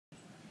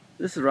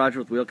This is Roger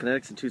with Wheel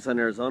Kinetics in Tucson,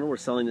 Arizona. We're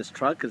selling this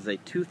truck as a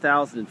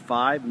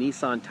 2005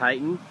 Nissan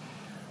Titan.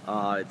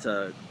 It's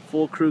a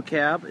full crew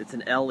cab. It's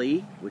an LE,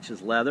 which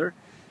is leather.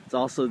 It's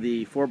also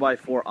the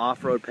 4x4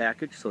 off-road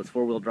package, so it's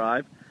four-wheel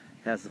drive.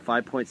 It has the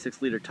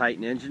 5.6 liter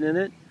Titan engine in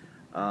it.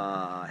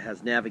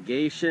 Has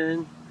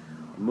navigation,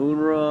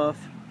 moonroof,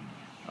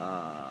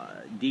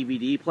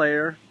 DVD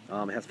player.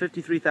 It has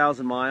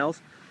 53,000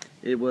 miles.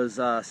 It was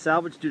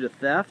salvaged due to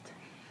theft,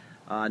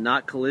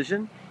 not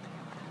collision.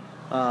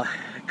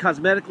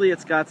 Cosmetically,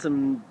 it's got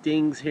some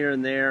dings here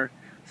and there,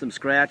 some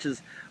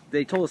scratches.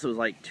 They told us it was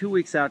like 2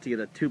 weeks out to get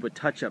a tube of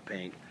touch-up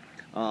paint.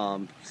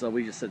 So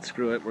we just said,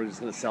 screw it, we're just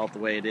going to sell it the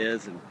way it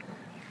is, and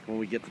when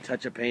we get the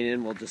touch-up paint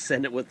in, we'll just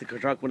send it with the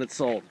truck when it's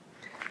sold.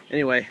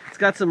 Anyway, it's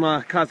got some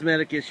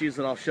cosmetic issues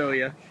that I'll show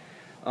you.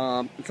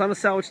 It's on a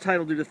salvage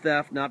title due to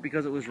theft, not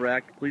because it was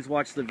wrecked. Please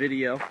watch the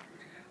video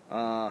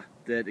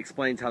that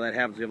explains how that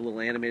happens. We have a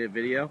little animated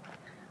video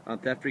on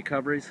theft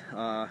recoveries.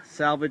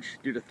 Salvage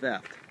due to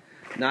theft.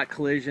 Not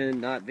collision,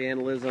 not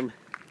vandalism.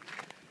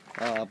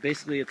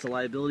 Basically, it's a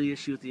liability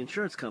issue with the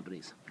insurance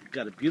companies. We've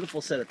got a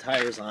beautiful set of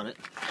tires on it,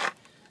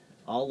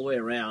 all the way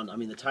around. I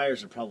mean, the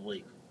tires are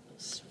probably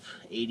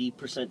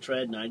 80%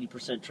 tread,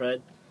 90%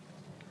 tread.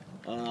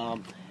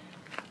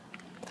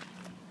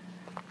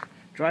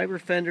 Driver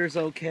fender's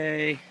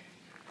okay.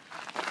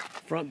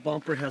 Front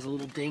bumper has a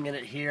little ding in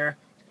it here.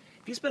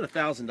 If you spent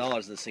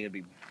 $1,000 this thing, it'd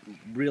be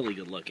really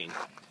good looking.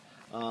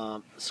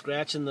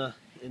 Scratch in the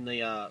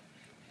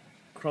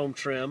chrome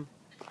trim.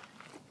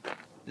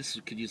 This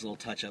could use a little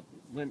touch up.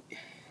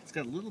 It's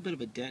got a little bit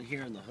of a dent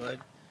here in the hood.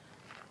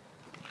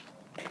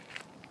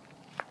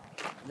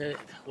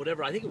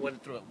 Whatever, I think it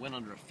went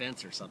under a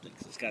fence or something,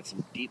 because it's got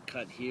some deep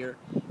cut here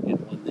and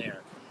one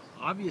there.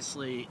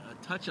 Obviously, a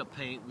touch-up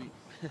paint,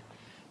 if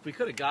we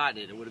could have gotten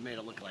it, it would have made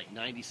it look like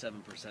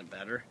 97%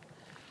 better.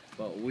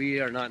 But we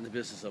are not in the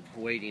business of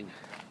waiting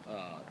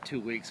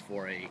 2 weeks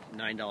for a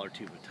 $9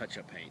 tube of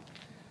touch-up paint.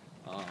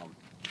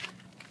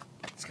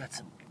 It's got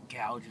some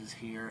gouges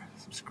here,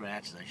 some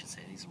scratches, I should say.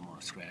 These are more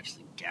scratches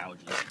than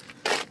gouges.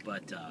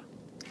 But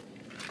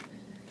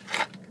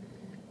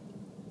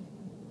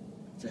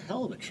it's a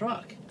hell of a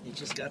truck. It's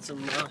just got some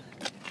little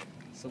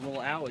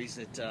owies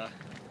that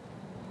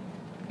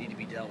need to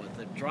be dealt with.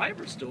 The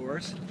driver's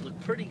doors look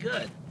pretty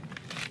good.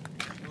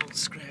 A little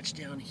scratch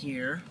down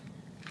here.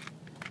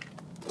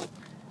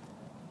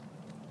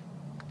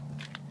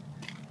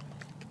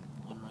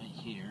 One right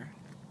here.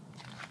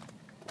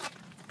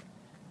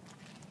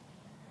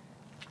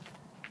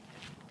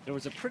 There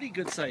was a pretty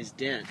good sized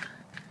dent,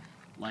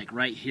 like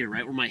right here,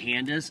 right where my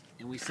hand is,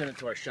 and we sent it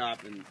to our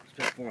shop and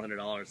spent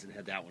 $400 and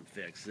had that one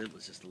fixed. It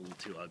was just a little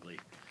too ugly.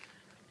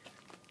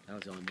 That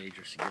was the only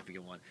major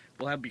significant one.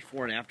 We'll have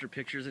before and after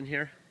pictures in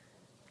here.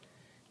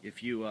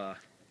 If you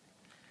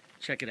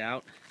check it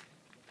out,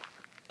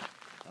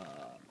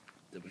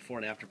 the before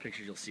and after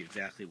pictures, you'll see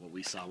exactly what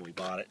we saw when we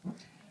bought it.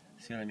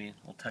 See what I mean?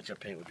 A little touch-up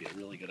paint would be a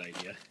really good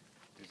idea.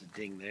 There's a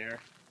ding there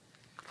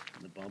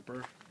in the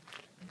bumper.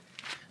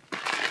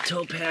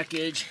 Tow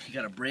package, you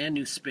got a brand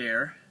new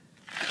spare.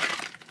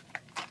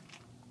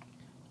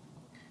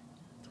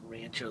 The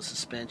Rancho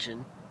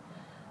suspension.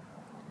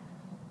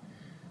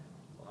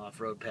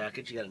 Off-road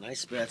package, you got a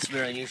nice spare. It's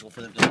very unusual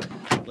for them to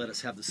let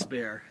us have the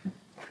spare.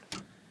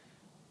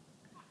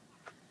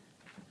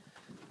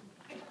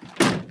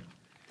 There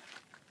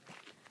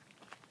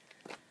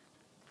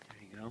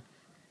you go.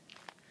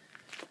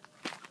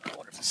 I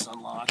wonder if it's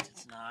unlocked.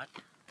 It's not.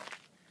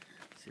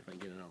 Let's see if I can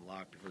get it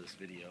unlocked before this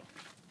video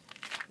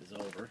is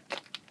over.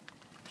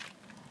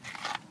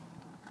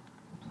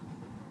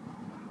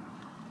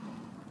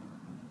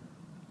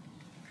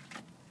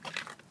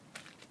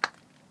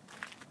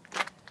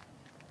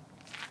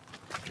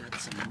 Got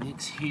some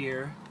nicks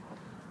here,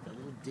 got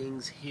little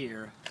dings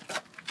here.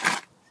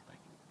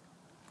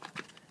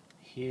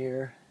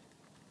 Here,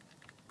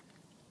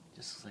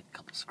 just looks like a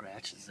couple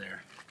scratches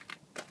there.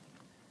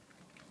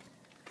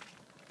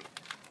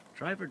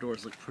 Driver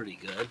doors look pretty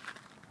good.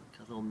 Got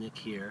a little nick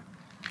here.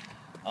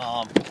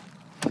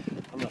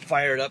 I'm going to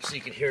fire it up so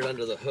you can hear it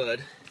under the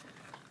hood.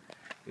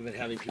 We've been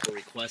having people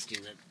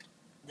requesting that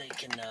they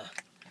can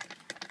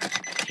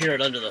hear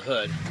it under the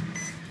hood,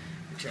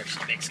 which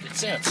actually makes good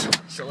sense.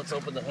 So let's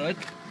open the hood.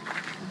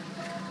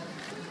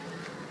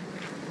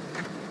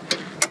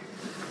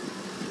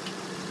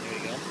 There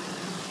you go.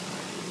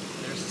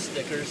 There's the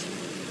stickers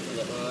for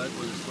the hood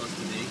where they're supposed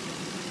to be.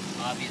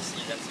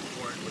 Obviously that's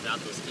important. Without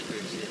those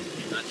stickers,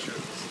 you're not sure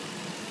if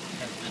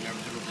this has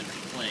ever been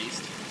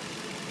replaced.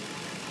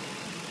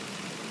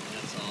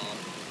 All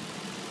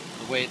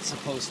the way it's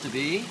supposed to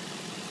be. And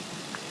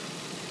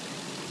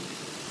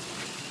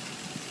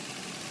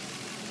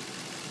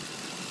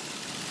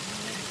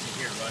you can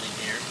hear it running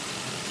here.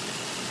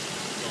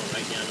 Going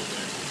right down in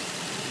there.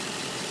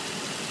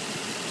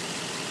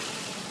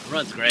 It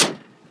runs great.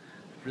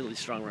 Really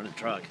strong running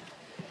truck.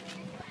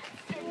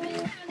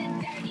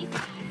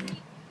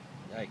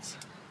 Yikes.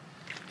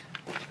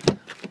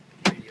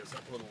 Radio's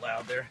up a little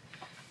loud there.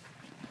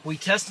 We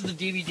tested the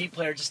DVD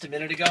player just a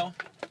minute ago.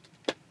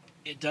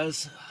 it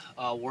does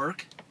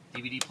work.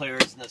 DVD player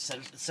is in the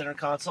center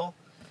console.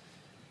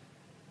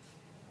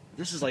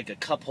 This is like a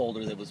cup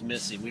holder that was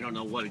missing. We don't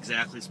know what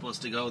exactly is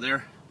supposed to go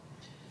there.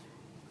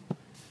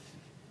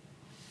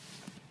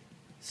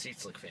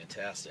 Seats look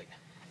fantastic.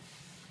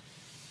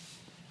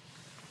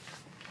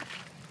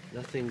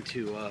 Nothing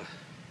to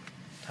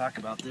talk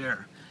about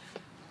there.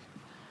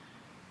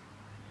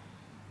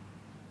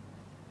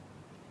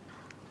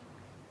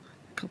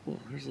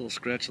 There's a little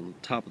scratch on the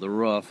top of the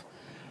roof,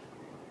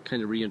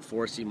 kind of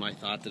reinforcing my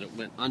thought that it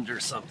went under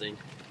something.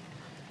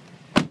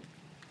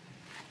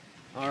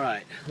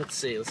 Alright, let's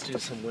see, let's do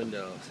some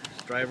windows.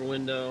 Driver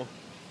window,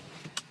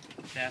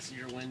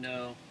 passenger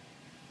window,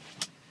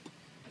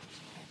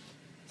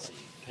 let's see,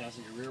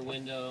 passenger rear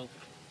window,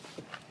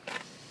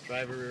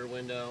 driver rear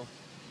window.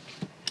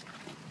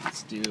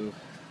 Let's do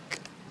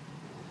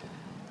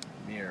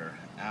mirror,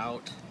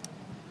 out,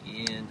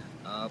 in,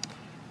 up,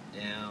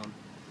 down.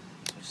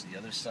 Switch to the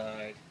other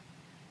side,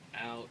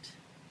 out,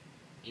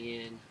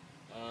 in,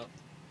 up,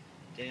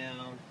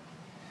 down.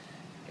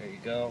 There you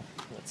go.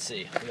 Let's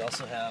see. We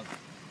also have,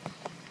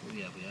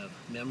 we have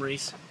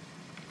memories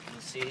in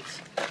the seats.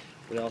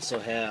 We also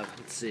have,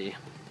 let's see,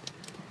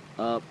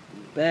 up,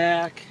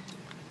 back,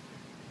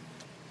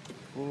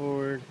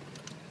 forward,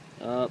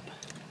 up,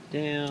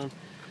 down.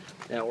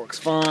 That works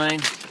fine.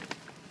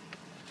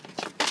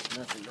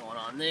 Nothing going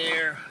on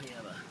there. We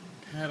have a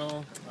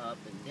pedal up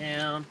and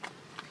down.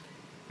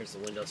 Here's the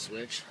window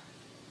switch.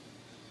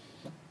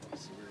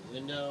 There's the rear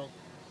window.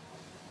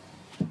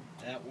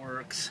 That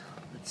works.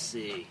 Let's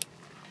see.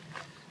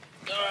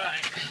 All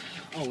right.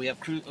 Oh, we have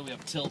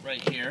tilt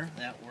right here.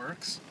 That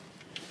works.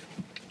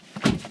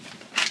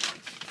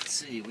 Let's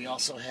see. We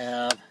also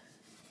have.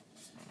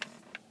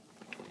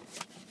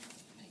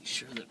 Make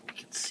sure that we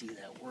can see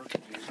that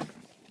working here.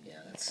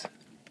 Yeah, that's.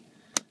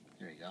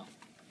 There you go.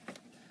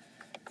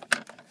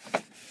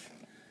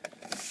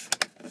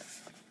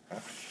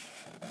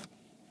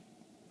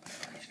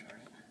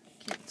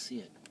 Can't see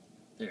it.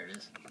 There it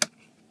is.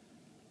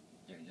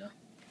 There you go.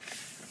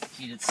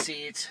 Heated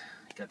seats.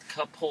 Got the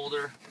cup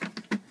holder.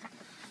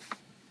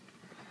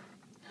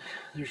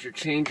 There's your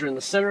changer in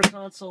the center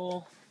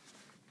console.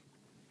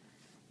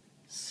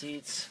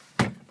 Seats.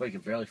 Boy, you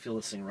can barely feel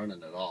this thing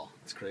running at all.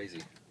 It's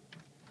crazy.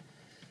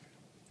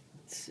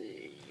 Let's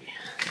see.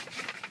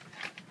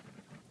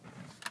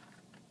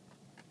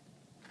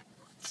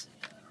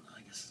 I don't know.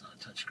 I guess it's not a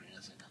touchscreen,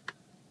 is it?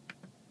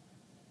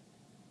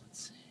 Let's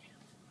see.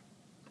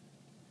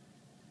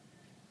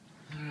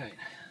 Alright.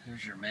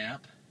 There's your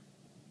map.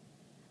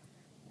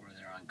 We're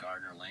there on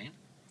Gardner Lane.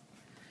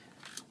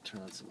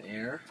 Turn on some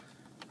air.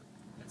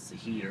 That's the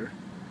heater.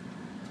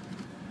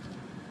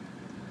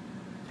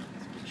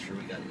 Let's make sure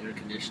we got air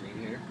conditioning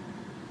here.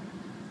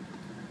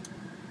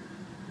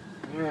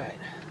 Alright,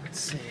 let's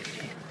see.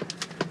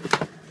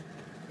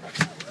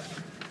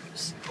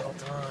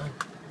 Seatbelt on.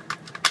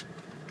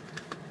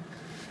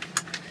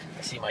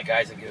 I see my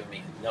guys have given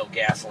me no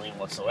gasoline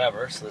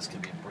whatsoever, so this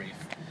could be a brief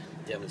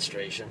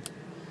demonstration.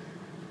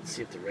 Let's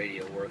see if the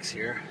radio works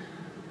here.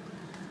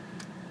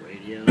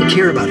 Radio. I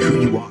care about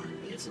who you are.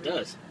 Yes, it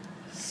does.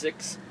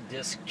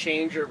 6-disc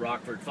changer,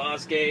 Rockford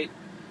Fosgate.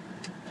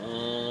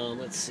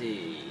 Let's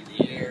see.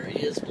 The air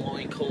is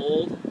blowing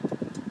cold.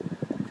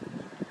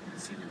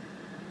 Let's see.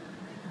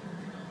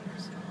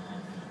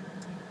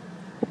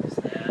 There's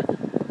that.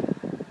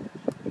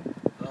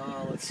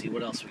 Let's see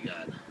what else we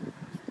got.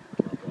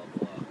 Blah blah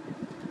blah.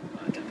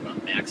 I got to put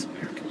on maximum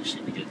air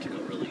conditioning to get it to go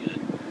really good.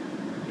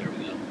 There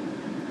we go.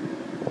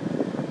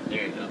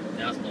 There you go.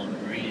 Now it's blowing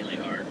really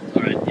hard.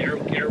 All right, the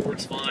air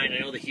works fine. I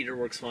know the heater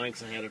works fine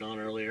because I had it on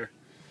earlier.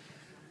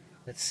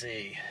 Let's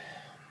see.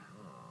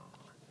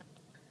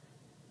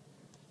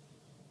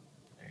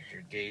 There's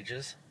your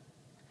gauges.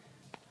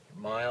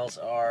 Miles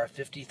are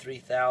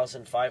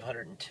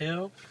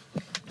 53,502.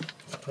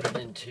 Put it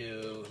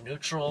into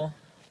neutral.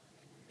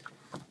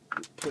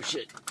 Push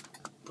it.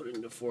 Put it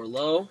into 4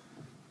 low.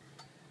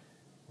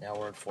 Now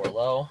we're in 4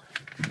 low.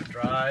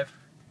 Drive.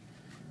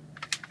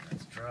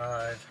 Let's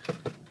drive.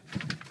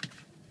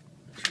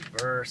 Let's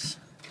reverse.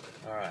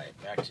 All right,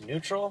 back to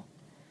neutral.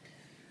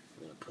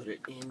 I'm going to put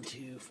it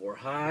into 4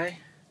 high.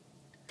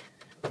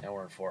 Now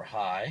we're in 4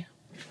 high.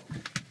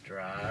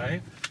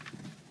 Drive.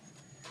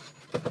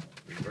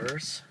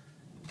 Reverse.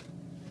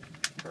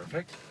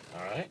 Perfect.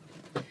 All right.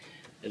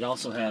 It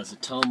also has a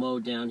tow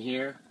mode down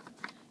here.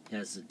 It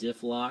has the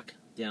diff lock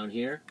down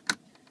here.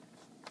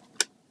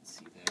 Let's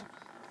see that.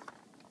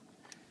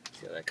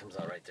 See how that comes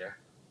out right there.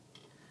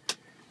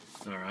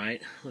 All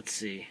right. Let's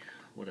see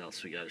what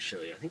else we got to show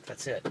you. I think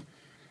that's it.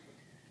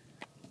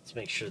 Let's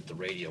make sure that the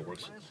radio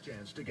works. Last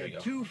chance to get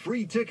 2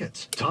 free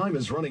tickets. Time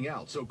is running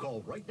out, so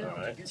call right now. All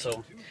right.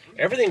 So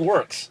everything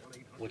works,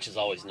 which is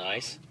always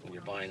nice when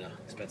you're buying an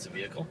expensive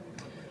vehicle.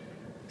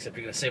 Except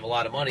you're going to save a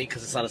lot of money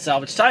because it's on a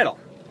salvage title.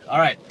 All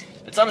right.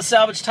 It's on a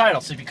salvage title,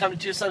 so if you come to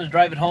Tucson to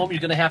drive it home, you're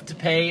going to have to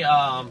pay,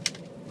 oh,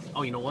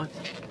 you know what?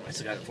 I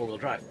still got it 4-wheel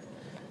drive.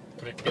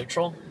 Put it in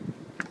neutral.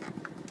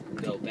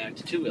 Go back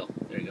to 2-wheel.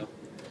 There you go.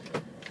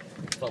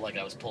 Felt like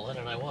I was pulling,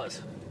 and I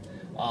was.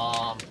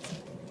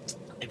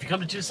 If you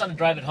come to Tucson and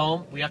drive it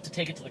home, we have to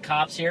take it to the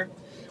cops here.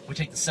 We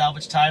take the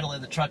salvage title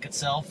and the truck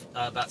itself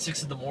about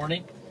 6 in the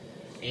morning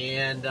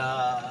and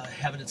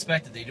have it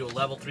inspected. They do a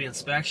level 3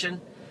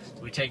 inspection.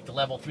 We take the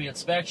level 3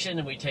 inspection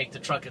and we take the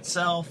truck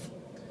itself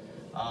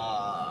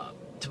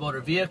to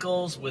motor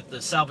vehicles with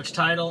the salvage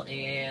title,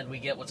 and we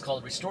get what's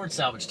called a restored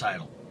salvage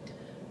title.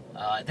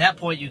 At that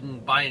point, you can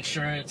buy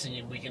insurance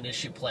and we can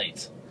issue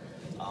plates.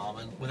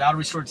 And without a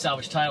restored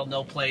salvage title,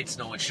 no plates,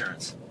 no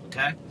insurance.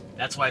 Okay?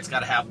 That's why it's got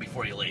to happen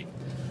before you leave.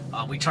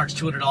 We charge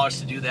 $200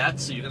 to do that,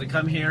 so you're going to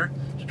come here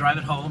to drive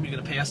it home. You're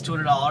going to pay us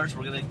 $200.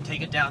 We're going to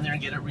take it down there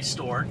and get it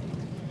restored.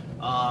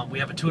 We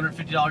have a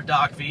 $250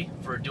 dock fee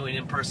for doing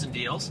in-person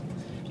deals.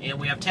 And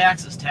we have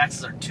taxes.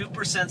 Taxes are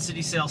 2%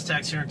 city sales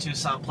tax here in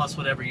Tucson, plus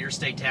whatever your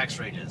state tax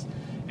rate is.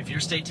 If your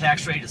state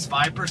tax rate is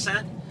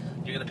 5%,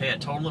 you're going to pay a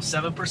total of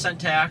 7%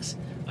 tax,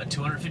 a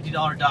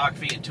 $250 dock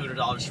fee, and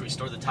 $200 to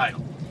restore the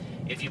title.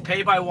 If you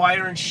pay by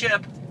wire and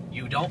ship,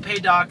 you don't pay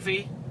dock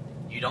fee,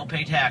 you don't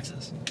pay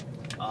taxes.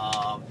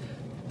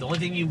 The only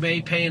thing you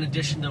may pay in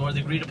addition to the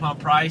agreed upon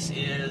price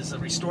is a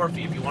restore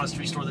fee if you want us to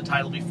restore the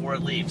title before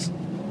it leaves.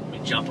 Let me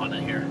jump on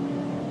it here.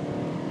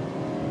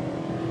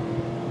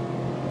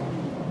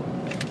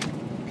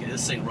 Okay,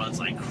 this thing runs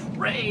like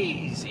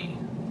crazy.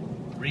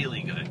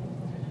 Really good.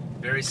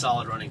 Very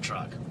solid running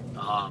truck.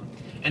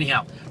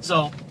 Anyhow,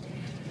 so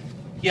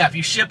yeah, if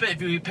you ship it,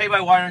 if you pay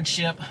by wire and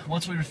ship,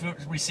 once we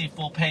receive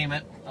full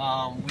payment,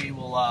 we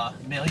will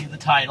mail you the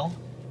title,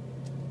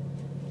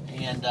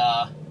 and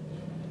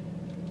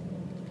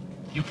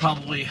you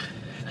probably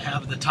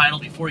have the title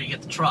before you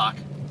get the truck.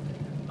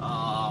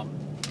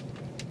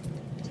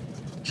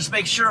 Just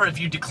make sure if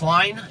you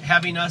decline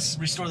having us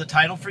restore the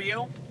title for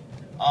you,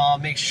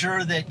 make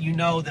sure that you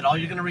know that all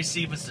you're going to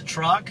receive is the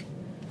truck,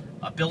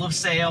 a bill of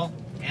sale,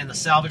 and the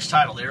salvage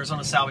title, the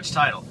Arizona salvage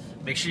title.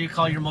 Make sure you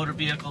call your motor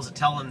vehicles and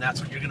tell them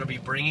that's what you're going to be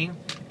bringing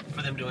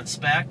for them to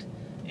inspect.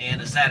 And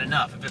is that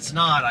enough? If it's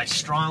not, I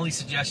strongly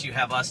suggest you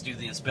have us do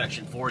the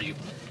inspection for you.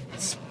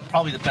 It's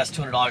probably the best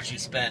 $200 you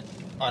spent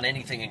on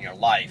anything in your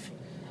life.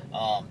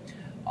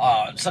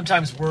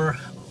 Sometimes we're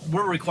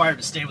required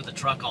to stay with the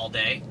truck all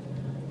day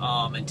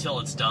until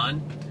it's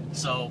done.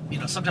 So, you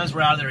know, sometimes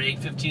we're out of there at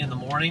 8:15 in the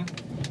morning.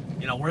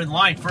 You know, we're in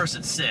line first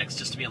at 6,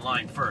 just to be in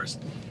line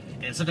first.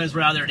 And sometimes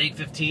we're out there at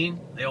 8:15.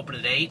 They open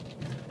at 8.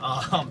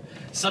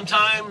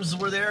 Sometimes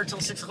we're there till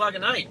 6 o'clock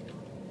at night.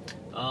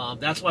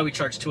 That's why we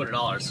charge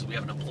 $200. We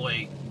have an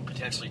employee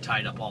potentially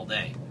tied up all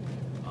day.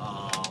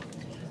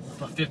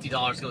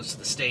 $50 goes to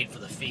the state for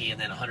the fee,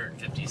 and then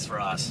 $150 is for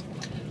us.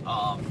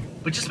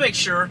 But just make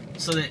sure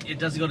so that it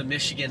doesn't go to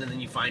Michigan, and then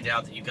you find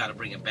out that you've got to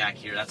bring it back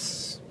here.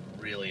 That's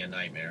really a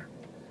nightmare.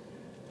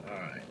 All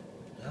right.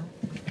 Well,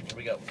 here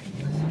we go.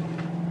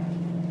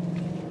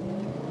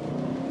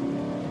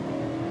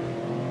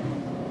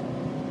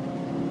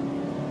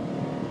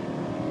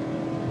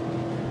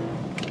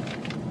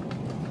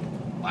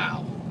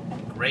 Wow,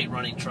 great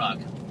running truck.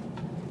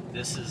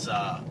 This is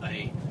a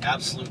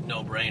absolute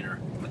no-brainer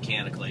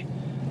mechanically.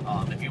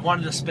 If you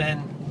wanted to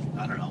spend,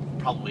 I don't know,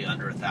 probably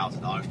under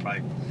 $1,000,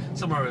 probably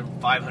somewhere in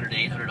 $500 to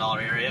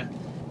 $800 area,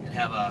 and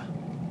have a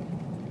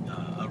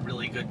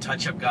really good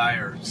touch-up guy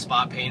or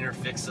spot painter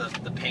fix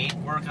the paint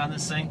work on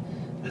this thing,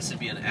 this would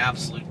be an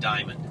absolute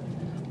diamond.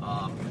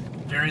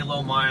 Very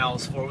low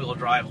miles, four-wheel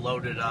drive,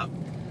 loaded up.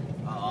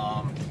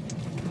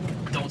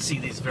 Don't see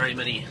these very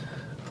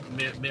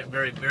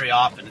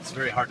often. It's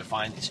very hard to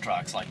find these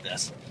trucks like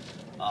this.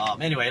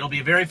 Anyway, it'll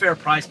be a very fair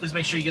price. Please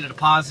make sure you get a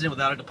deposit in.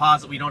 Without a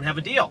deposit, we don't have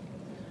a deal.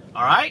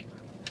 All right?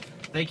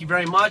 Thank you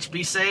very much.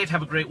 Be safe.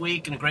 Have a great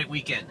week and a great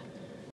weekend.